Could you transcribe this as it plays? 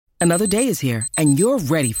Another day is here, and you're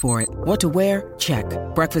ready for it. What to wear? Check.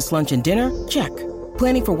 Breakfast, lunch, and dinner? Check.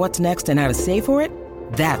 Planning for what's next and how to save for it?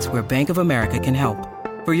 That's where Bank of America can help.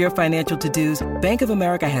 For your financial to-dos, Bank of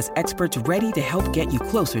America has experts ready to help get you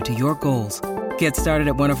closer to your goals. Get started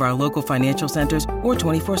at one of our local financial centers or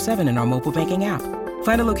 24/7 in our mobile banking app.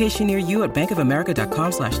 Find a location near you at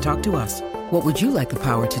bankofamerica.com/talktous. What would you like the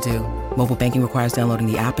power to do? Mobile banking requires downloading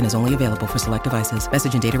the app and is only available for select devices.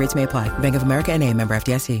 Message and data rates may apply. Bank of America N.A., member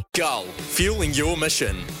FDIC. Gull, fueling your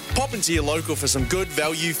mission. Pop into your local for some good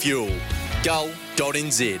value fuel.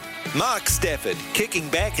 Gull.nz. Mark Stafford, kicking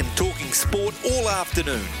back and talking sport all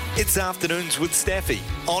afternoon. It's Afternoons with Staffy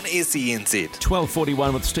on SENZ.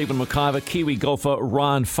 12:41 with Stephen McIvor. Kiwi golfer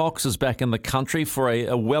Ryan Fox is back in the country for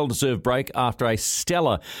a well-deserved break after a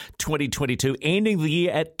stellar 2022, ending the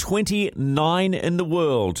year at 29 in the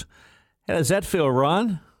world. How does that feel,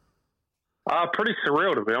 Ryan? Pretty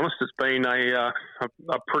surreal, to be honest. It's been a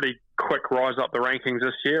pretty quick rise up the rankings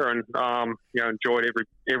this year, and enjoyed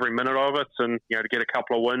every minute of it, and to get a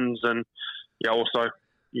couple of wins, and also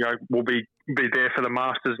we'll be there for the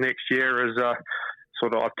Masters next year. As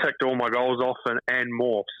sort of I've ticked all my goals off and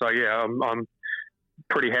more. So I'm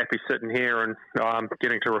pretty happy sitting here and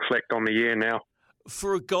getting to reflect on the year now.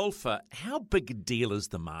 For a golfer, how big a deal is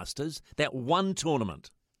the Masters? That one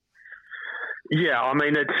tournament. Yeah, I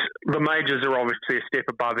mean, the majors are obviously a step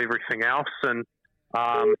above everything else, and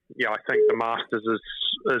I think the Masters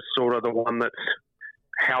is sort of the one that's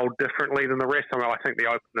held differently than the rest. I mean, I think the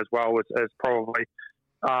Open as well is probably,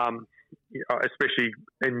 especially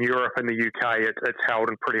in Europe and the UK, it's held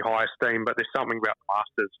in pretty high esteem. But there's something about the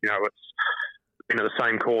Masters. It's been at the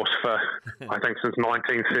same course for I think since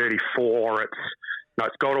 1934.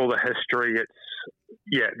 It's got all the history.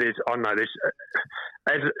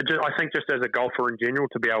 I think just as a golfer in general,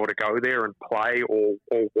 to be able to go there and play or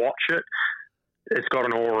watch it, it's got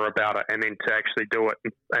an aura about it. And then to actually do it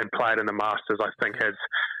and play it in the Masters, I think has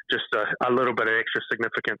just a little bit of extra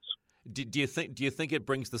significance. Do you think it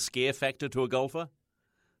brings the scare factor to a golfer?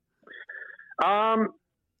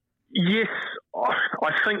 Yes,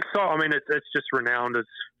 I think so. I mean, it's just renowned as.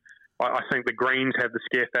 I think the greens have the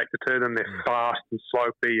scare factor to them. They're fast and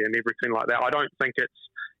slopey and everything like that. I don't think it's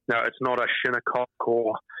not a Shinnecock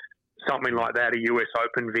or something like that, a US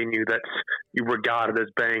Open venue that's regarded as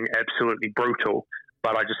being absolutely brutal.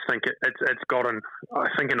 But I just think it's got an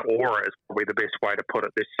aura is probably the best way to put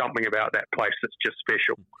it. There's something about that place that's just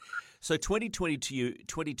special. So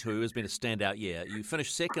 2022 has been a standout year. You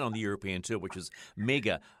finished second on the European Tour, which is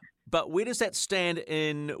mega. But where does that stand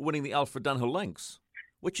in winning the Alfred Dunhill Links?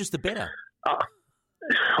 Which is the better?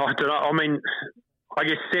 I don't know. I mean, I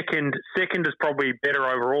guess second is probably better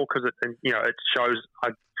overall because it shows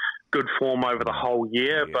a good form over the whole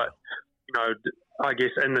year. Yeah. But I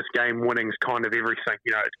guess in this game, winning's kind of everything.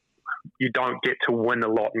 You don't get to win a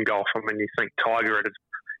lot in golf. I mean, you think Tiger at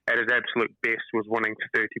his absolute best was winning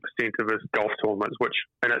 30% of his golf tournaments, which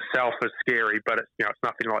in itself is scary. But it's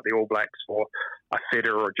nothing like the All Blacks or a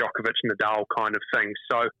Federer or Djokovic Nadal kind of thing.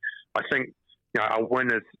 So I think. A win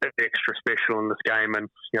is extra special in this game, and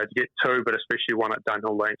to get two, but especially one at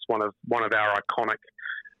Dunhill Links, one of our iconic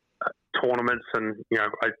tournaments, and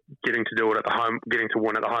getting to do it getting to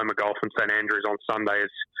win at the home of golf in St Andrews on Sunday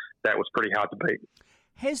that was pretty hard to beat.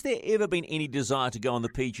 Has there ever been any desire to go on the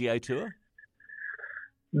PGA Tour?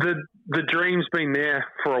 The dream's been there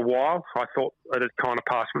for a while. I thought it had kind of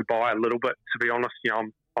passed me by a little bit, to be honest.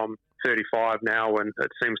 I'm 35 now, and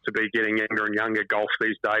it seems to be getting younger and younger golf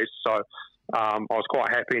these days. So. I was quite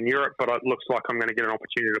happy in Europe, but it looks like I'm going to get an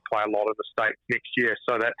opportunity to play a lot of the States next year.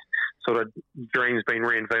 So that sort of dream's been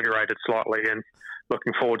reinvigorated slightly, and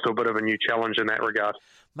looking forward to a bit of a new challenge in that regard.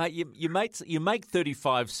 Mate, you make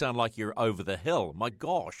 35 sound like you're over the hill. My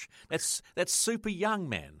gosh, that's super young,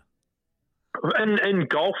 man. In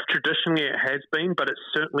golf, traditionally it has been, but it's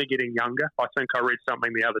certainly getting younger. I think I read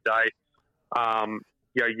something the other day.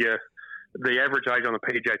 The average age on the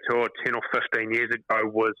PGA Tour 10 or 15 years ago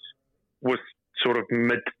was sort of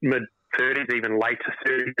mid 30s, even later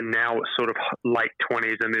 30s, and now it's sort of late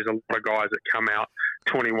 20s, and there's a lot of guys that come out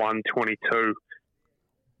 21, 22,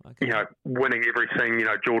 okay. Winning everything,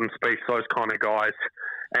 Jordan Spieth, those kind of guys.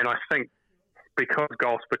 And I think because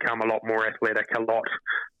golf's become a lot more athletic, a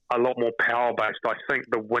lot more power-based, I think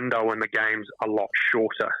the window in the game's a lot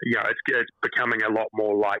shorter. It's becoming a lot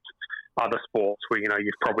more like other sports where,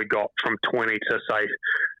 you've probably got from 20 to, say,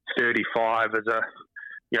 35 as a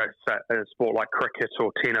sport like cricket or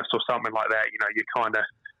tennis or something like that. You're kind of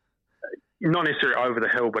not necessarily over the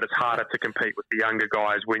hill, but it's harder to compete with the younger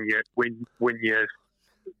guys when you're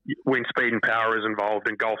when speed and power is involved,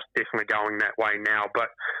 and golf's definitely going that way now. But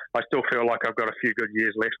I still feel like I've got a few good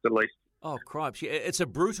years left at least. Oh, cripes. It's a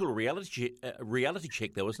brutal reality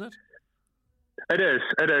check, though, isn't it? It is,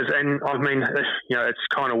 and I mean, it's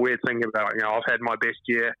kind of weird thinking about. I've had my best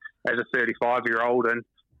year as a 35-year-old, and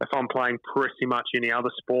if I'm playing pretty much any other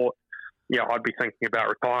sport, I'd be thinking about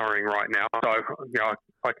retiring right now. So,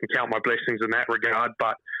 I can count my blessings in that regard,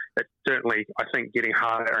 but it's certainly, I think, getting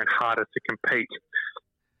harder and harder to compete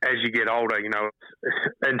as you get older.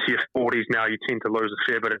 Into your 40s now, you tend to lose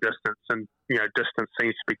a fair bit of distance, and distance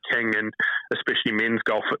seems to be king, and especially men's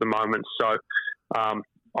golf at the moment. So,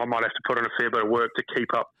 I might have to put in a fair bit of work to keep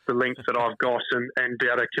up the length that I've got and be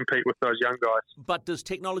able to compete with those young guys. But does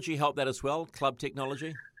technology help that as well, club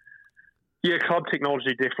technology? Yeah, club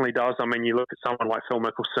technology definitely does. I mean, you look at someone like Phil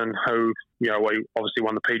Mickelson, who, we obviously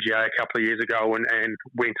won the PGA a couple of years ago and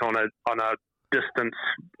went on a distance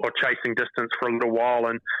or chasing distance for a little while.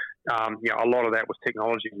 And, a lot of that was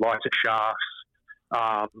technology, lighter shafts,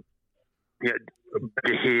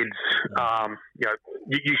 bigger heads.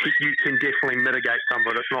 You can definitely mitigate some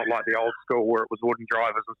of it. It's not like the old school where it was wooden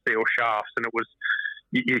drivers and steel shafts, and it was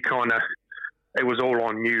it was all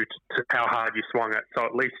on you to how hard you swung it. So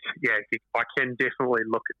at least, I can definitely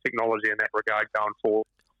look at technology in that regard going forward.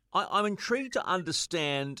 I'm intrigued to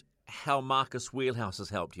understand how Marcus Wheelhouse has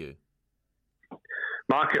helped you.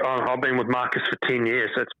 I've been with Marcus for 10 years.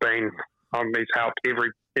 He's helped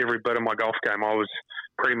every bit of my golf game. I was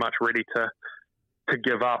pretty much ready to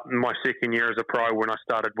give up in my second year as a pro when I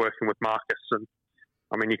started working with Marcus. And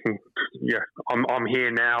I mean, I'm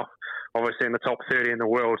here now, obviously in the top 30 in the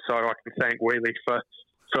world, so I can thank Wheelie for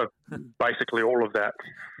basically all of that.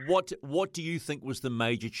 What do you think was the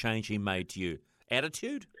major change he made to you?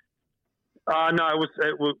 Attitude? No,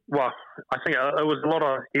 it was. Well, I think it was a lot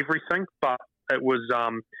of everything, but it was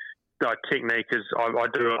technique. I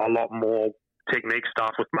do a lot more technique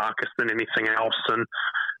stuff with Marcus than anything else, and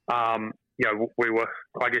we were.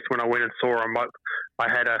 I guess when I went and saw him, I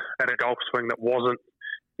had a golf swing that wasn't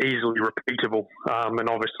easily repeatable, and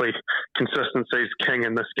obviously consistency is king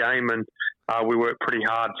in this game, and we worked pretty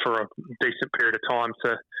hard for a decent period of time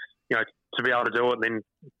to be able to do it, and then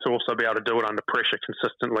to also be able to do it under pressure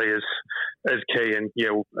consistently is key. And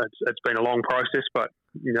it's been a long process, but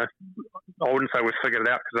I wouldn't say we've figured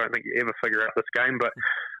it out, because I don't think you ever figure out this game, but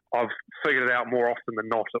I've figured it out more often than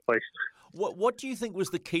not, at least. What do you think was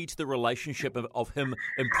the key to the relationship of him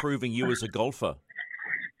improving you as a golfer?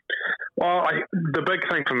 Well, the big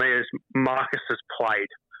thing for me is Marcus has played.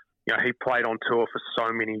 He played on tour for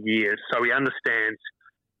so many years, so he understands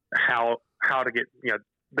how to get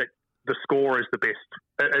that the score is the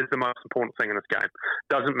most important thing in this game.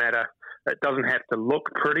 Doesn't matter. It doesn't have to look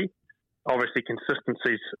pretty. Obviously,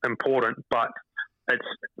 consistency is important, but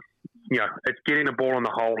it's getting the ball in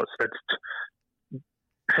the hole. It's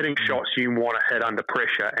hitting shots you want to hit under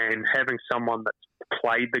pressure, and having someone that's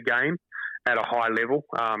played the game at a high level.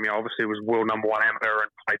 Obviously, it was world number one amateur and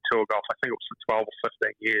played tour golf. I think it was for 12 or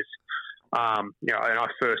 15 years. And I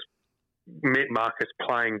first met Marcus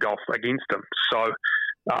playing golf against him. So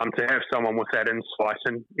to have someone with that insight,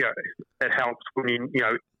 and it helps when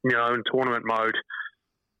in tournament mode.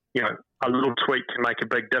 A little tweak can make a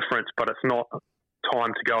big difference, but it's not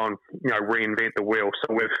time to go and reinvent the wheel.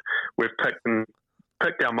 So we've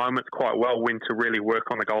picked our moments quite well, when to really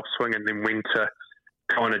work on the golf swing, and then when to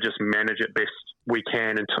kind of just manage it best we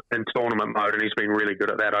can in tournament mode, and he's been really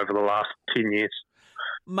good at that over the last 10 years.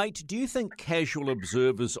 Mate, do you think casual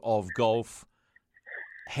observers of golf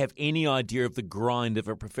have any idea of the grind of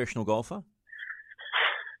a professional golfer?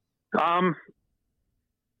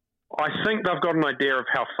 I think they've got an idea of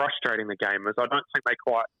how frustrating the game is. I don't think they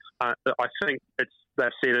quite. I think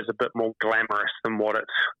they've said it's a bit more glamorous than what it's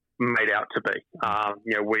made out to be.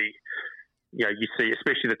 You see,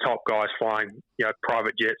 especially the top guys flying,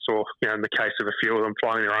 private jets, or in the case of a few of them,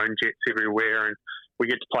 flying their own jets everywhere, and we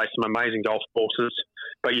get to play some amazing golf courses.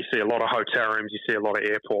 But you see a lot of hotel rooms, you see a lot of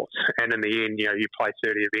airports, and in the end, you play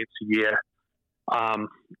 30 events a year.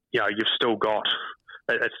 You've still got.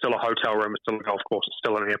 It's still a hotel room, it's still a golf course, it's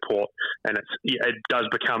still an airport, and it does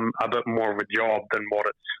become a bit more of a job than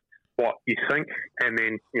what you think. And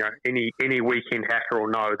then any weekend hacker will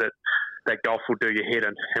know that golf will do your head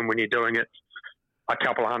in, and when you're doing it a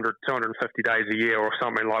couple of 250 days a year or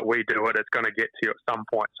something like we do it, it's going to get to you at some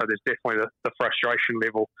point. So there's definitely the frustration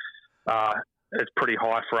level is pretty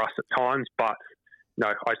high for us at times, but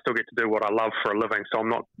I still get to do what I love for a living, so I'm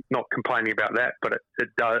not complaining about that. But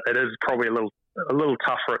it is probably a little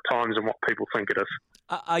tougher at times than what people think it is.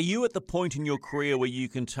 Are you at the point in your career where you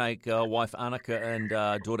can take wife Annika and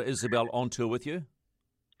daughter Isabel on tour with you?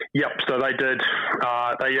 Yep, so they did.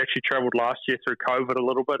 They actually travelled last year through COVID a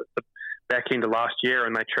little bit at the back end of last year,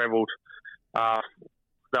 and they travelled.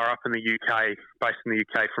 They're up in the UK, based in the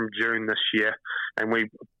UK from June this year, and we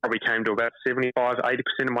probably came to about 75-80%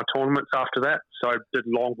 of my tournaments after that. So did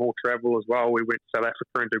long haul travel as well. We went to South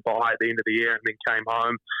Africa and Dubai at the end of the year, and then came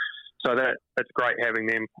home. So it's great having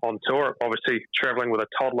them on tour. Obviously, travelling with a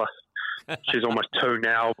toddler, she's almost 2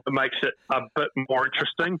 now. It makes it a bit more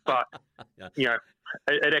interesting, but you know,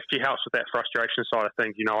 it actually helps with that frustration side of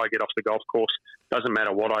things. You know, I get off the golf course, doesn't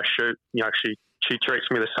matter what I shoot. You know, she treats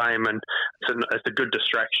me the same, and it's a good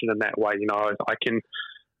distraction in that way. You know, I can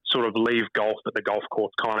sort of leave golf at the golf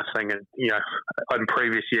course kind of thing. And you know, in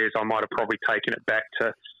previous years, I might have probably taken it back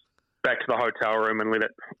to the hotel room and let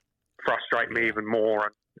it frustrate me even more.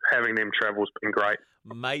 And having them travel's been great.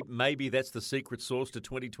 Maybe that's the secret sauce to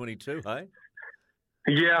 2022, hey?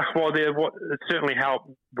 Yeah, well, it certainly helped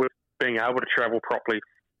with being able to travel properly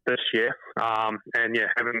this year. And yeah,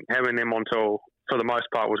 having them on tour for the most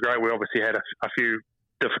part was great. We obviously had a few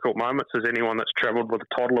difficult moments, as anyone that's travelled with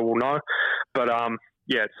a toddler will know. But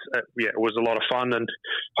it was a lot of fun, and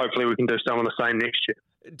hopefully we can do some of the same next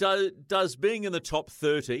year. Does being in the top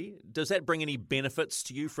 30, does that bring any benefits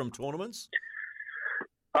to you from tournaments?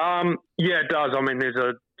 Yeah, it does. I mean, there's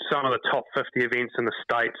some of the top 50 events in the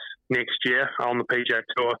States next year on the PGA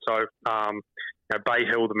Tour. So, Bay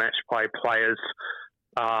Hill, the match play players,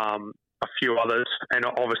 a few others, and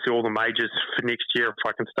obviously all the majors for next year if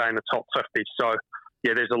I can stay in the top 50. So,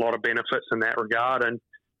 yeah, there's a lot of benefits in that regard. And,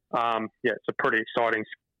 it's a pretty exciting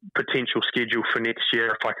potential schedule for next year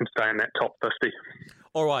if I can stay in that top 50.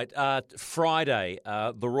 All right, Friday,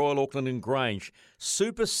 the Royal Auckland and Grange,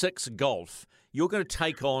 Super 6 Golf. You're going to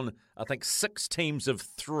take on, I think, 6 teams of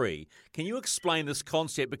 3. Can you explain this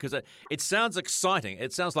concept? Because it sounds exciting.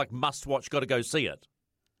 It sounds like must-watch, got to go see it.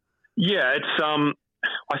 Yeah,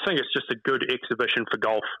 I think it's just a good exhibition for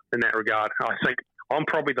golf in that regard. I think I'm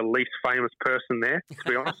probably the least famous person there, to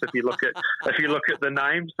be honest, if you look at the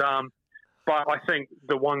names. But I think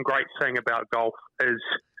the one great thing about golf is,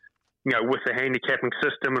 you know, with the handicapping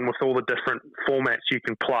system and with all the different formats you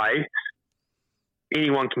can play,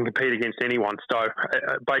 anyone can compete against anyone. So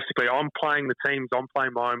basically, I'm playing the teams. I'm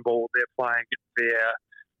playing my own ball. They're playing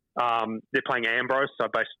Ambrose. So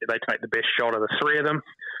basically, they take the best shot of the 3 of them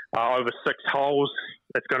over 6 holes.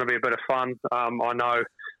 It's going to be a bit of fun. I know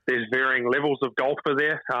there's varying levels of golfer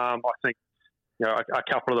there. I think a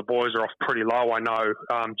couple of the boys are off pretty low. I know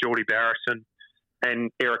Geordie Barris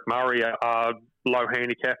and Eric Murray are low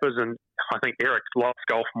handicappers, and I think Eric loves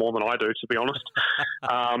golf more than I do, to be honest.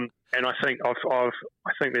 And I think I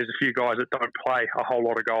think there's a few guys that don't play a whole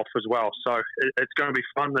lot of golf as well. So it's going to be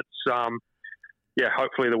fun. It's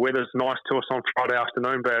hopefully the weather's nice to us on Friday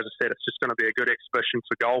afternoon. But as I said, it's just going to be a good exhibition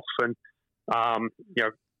for golf, and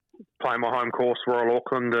playing my home course, Royal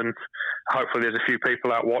Auckland, and hopefully there's a few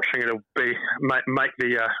people out watching. It'll be make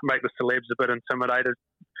the celebs a bit intimidated,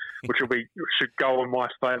 which should go in my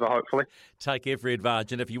favour, hopefully. Take every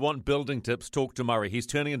advantage. And if you want building tips, talk to Murray. He's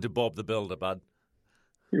turning into Bob the Builder, bud.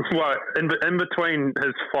 Well, in between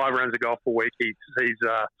his 5 rounds of golf a week, he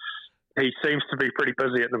seems to be pretty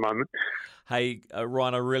busy at the moment. Hey,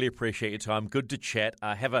 Ryan, I really appreciate your time. Good to chat.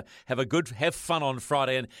 Have fun on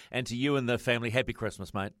Friday, and to you and the family, happy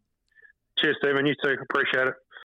Christmas, mate. Cheers, Stephen. You too. Appreciate it.